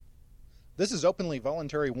This is Openly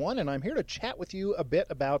Voluntary One, and I'm here to chat with you a bit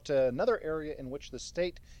about another area in which the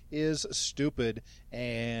state is stupid,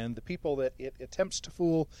 and the people that it attempts to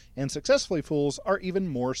fool and successfully fools are even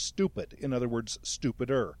more stupid. In other words,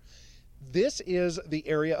 stupider. This is the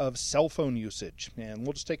area of cell phone usage, and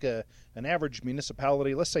we'll just take an average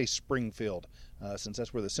municipality, let's say Springfield, since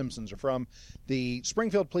that's where the Simpsons are from. The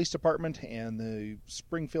Springfield Police Department and the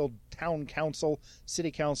Springfield Town Council,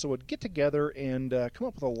 City Council would get together and come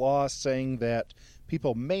up with a law saying that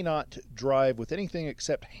people may not drive with anything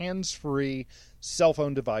except hands-free cell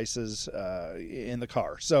phone devices in the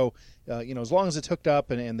car. So, as long as it's hooked up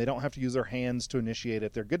and they don't have to use their hands to initiate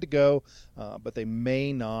it, they're good to go, but they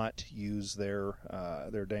may not use their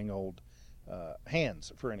dang old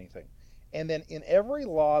hands for anything. And then in every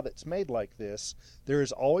law that's made like this, there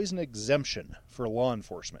is always an exemption for law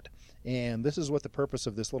enforcement. And this is what the purpose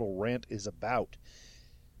of this little rant is about.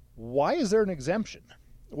 Why is there an exemption?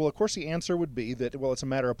 Well, of course, the answer would be that, it's a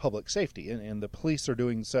matter of public safety, and the police are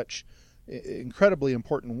doing such incredibly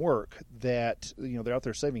important work that, they're out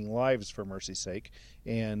there saving lives, for mercy's sake,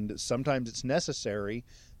 and sometimes it's necessary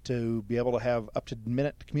to be able to have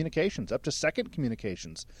up-to-minute communications, up-to-second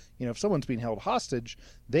communications. If someone's being held hostage,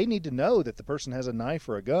 they need to know that the person has a knife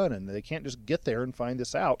or a gun, and they can't just get there and find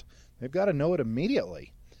this out. They've got to know it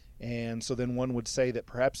immediately. And so then one would say that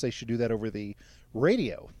perhaps they should do that over the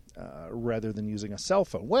radio rather than using a cell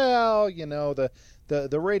phone. Well,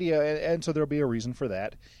 the radio, and so there'll be a reason for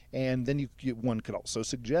that. And then one could also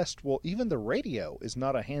suggest, even the radio is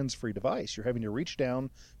not a hands-free device. You're having to reach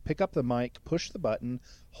down, pick up the mic, push the button,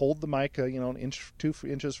 hold the mic, an inch, 2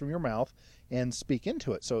 inches from your mouth, and speak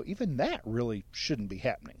into it. So even that really shouldn't be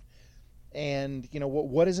happening. And,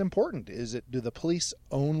 what is important? Do the police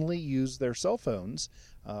only use their cell phones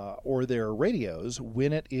or their radios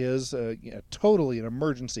when it is totally an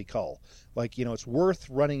emergency call? Like, it's worth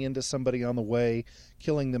running into somebody on the way,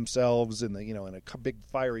 killing themselves in a big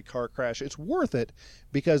fiery car crash. It's worth it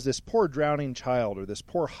because this poor drowning child or this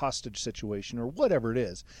poor hostage situation or whatever it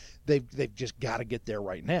is, they've just got to get there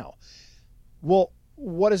right now. Well,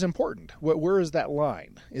 what is important? Where is that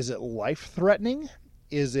line? Is it life-threatening?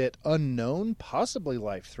 Is it unknown, possibly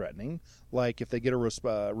life-threatening, like if they get a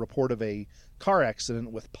report of a car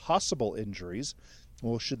accident with possible injuries?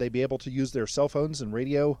 Well, should they be able to use their cell phones and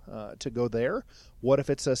radio to go there? What if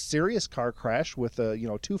it's a serious car crash with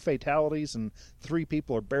 2 fatalities and 3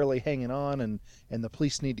 people are barely hanging on and the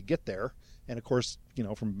police need to get there? And of course,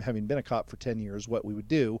 from having been a cop for 10 years, what we would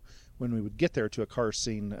do when we would get there to a car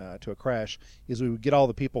scene, to a crash, is we would get all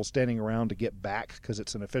the people standing around to get back because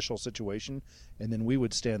it's an official situation, and then we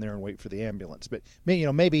would stand there and wait for the ambulance. But,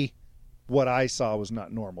 maybe what I saw was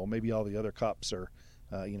not normal. Maybe all the other cops are,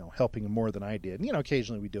 helping more than I did.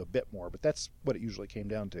 Occasionally we do a bit more, but that's what it usually came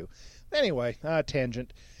down to. Anyway,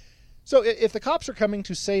 tangent. So if the cops are coming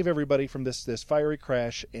to save everybody from this fiery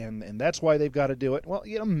crash, and that's why they've got to do it,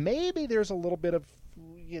 maybe there's a little bit of,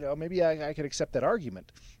 maybe I could accept that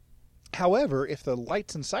argument. However, if the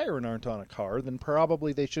lights and siren aren't on a car, then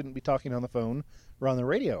probably they shouldn't be talking on the phone or on the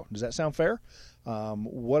radio. Does that sound fair?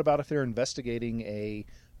 What about if they're investigating a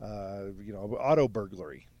auto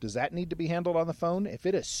burglary? Does that need to be handled on the phone? If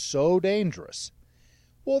it is so dangerous,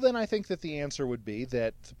 well, then I think that the answer would be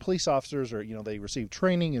that police officers are, they receive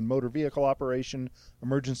training in motor vehicle operation,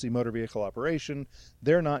 emergency motor vehicle operation.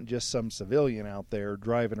 They're not just some civilian out there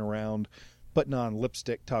driving around, putting on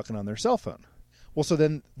lipstick, talking on their cell phone. Well, so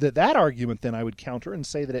then that argument, then I would counter and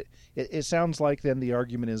say that it sounds like then the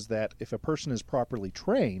argument is that if a person is properly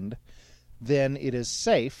trained, then it is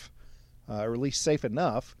safe, or at least safe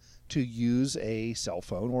enough, to use a cell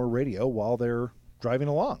phone or radio while they're driving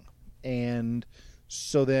along. And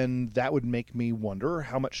so then that would make me wonder,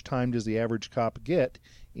 how much time does the average cop get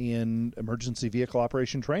in emergency vehicle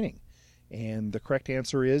operation training? And the correct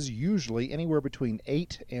answer is usually anywhere between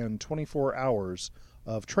 8 and 24 hours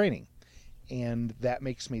of training. And that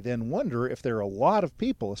makes me then wonder if there are a lot of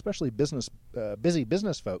people, especially busy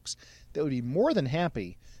business folks, that would be more than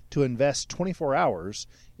happy to invest 24 hours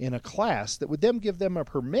in a class that would then give them a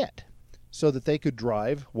permit so that they could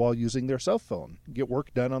drive while using their cell phone, get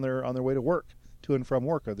work done on their way to work, to and from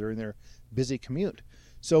work, or during their busy commute.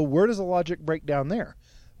 So where does the logic break down there?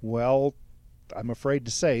 Well, I'm afraid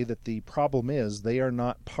to say that the problem is they are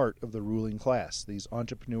not part of the ruling class. These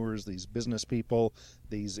entrepreneurs, these business people,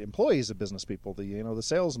 these employees of business people, the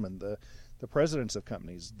salesmen, the presidents of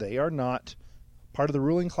companies, they are not part of the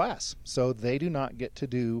ruling class. So they do not get to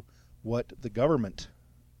do what the government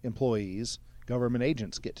employees, government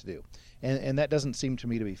agents get to do. And that doesn't seem to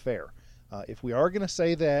me to be fair. If we are going to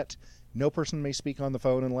say that no person may speak on the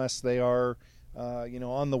phone unless they are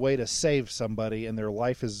on the way to save somebody and their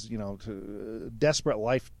life is, desperate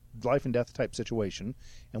life and death type situation,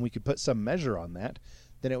 and we could put some measure on that,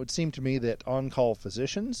 then it would seem to me that on-call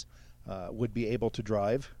physicians would be able to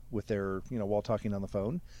drive with their, while talking on the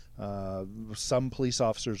phone. Some police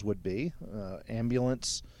officers would be.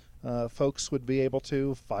 Ambulance folks would be able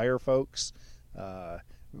to. Fire folks.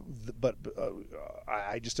 But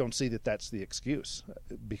I just don't see that that's the excuse,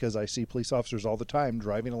 because I see police officers all the time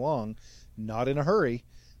driving along, not in a hurry,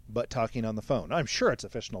 but talking on the phone. I'm sure it's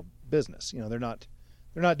official business. They're not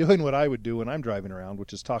doing what I would do when I'm driving around,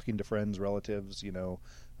 which is talking to friends, relatives,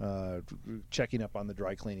 checking up on the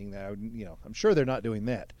dry cleaning. I'm sure they're not doing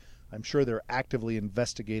that. I'm sure they're actively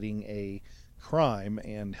investigating a crime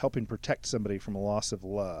and helping protect somebody from a loss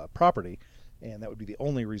of property, and that would be the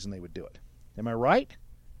only reason they would do it. Am I right?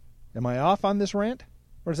 Am I off on this rant?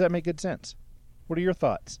 Or does that make good sense? What are your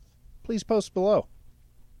thoughts? Please post below.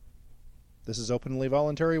 This is Openly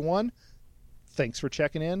Voluntary 1. Thanks for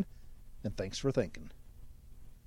checking in, and thanks for thinking.